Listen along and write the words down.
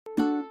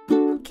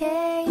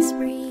case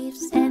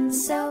briefs, and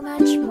so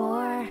much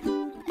more.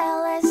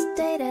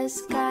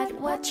 LSData's got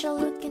what you're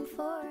looking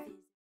for.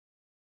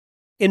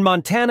 In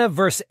Montana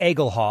v.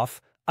 Egelhoff,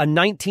 a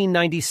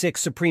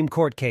 1996 Supreme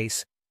Court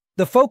case,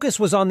 the focus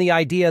was on the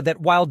idea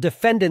that while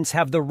defendants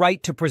have the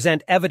right to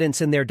present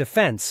evidence in their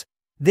defense,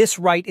 this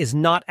right is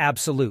not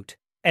absolute,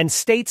 and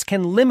states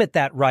can limit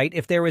that right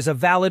if there is a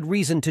valid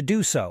reason to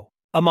do so.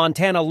 A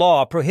Montana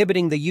law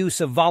prohibiting the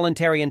use of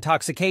voluntary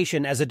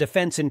intoxication as a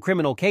defense in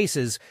criminal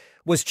cases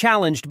was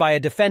challenged by a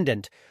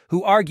defendant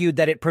who argued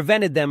that it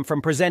prevented them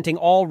from presenting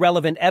all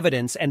relevant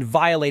evidence and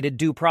violated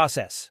due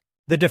process.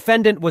 The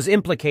defendant was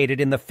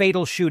implicated in the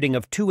fatal shooting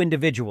of 2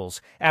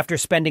 individuals after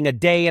spending a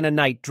day and a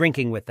night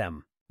drinking with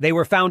them. They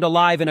were found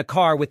alive in a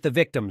car with the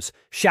victims,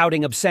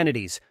 shouting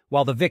obscenities,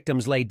 while the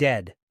victims lay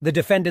dead. The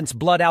defendant's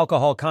blood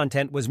alcohol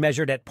content was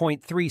measured at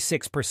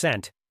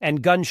 0.36%,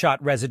 and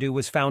gunshot residue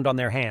was found on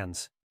their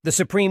hands. The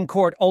Supreme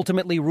Court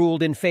ultimately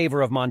ruled in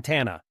favor of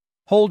Montana,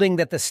 holding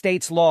that the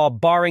state's law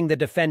barring the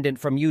defendant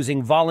from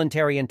using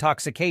voluntary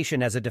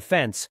intoxication as a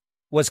defense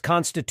was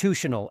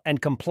constitutional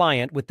and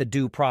compliant with the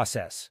due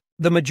process.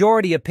 The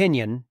majority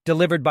opinion,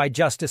 delivered by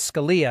Justice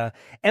Scalia,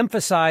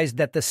 emphasized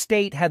that the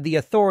state had the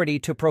authority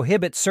to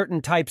prohibit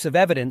certain types of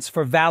evidence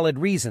for valid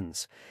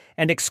reasons,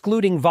 and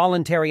excluding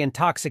voluntary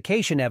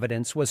intoxication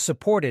evidence was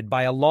supported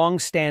by a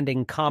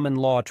long-standing common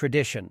law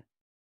tradition.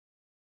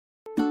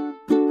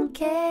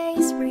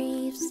 Case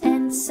briefs,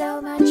 and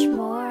so much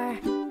more.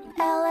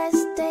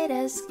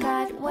 LSData's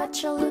got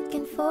what you're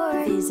looking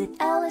for. Visit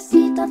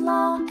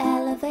lsd.law,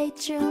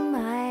 elevate your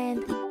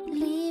mind.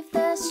 Leave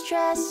the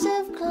stress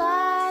of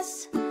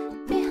class.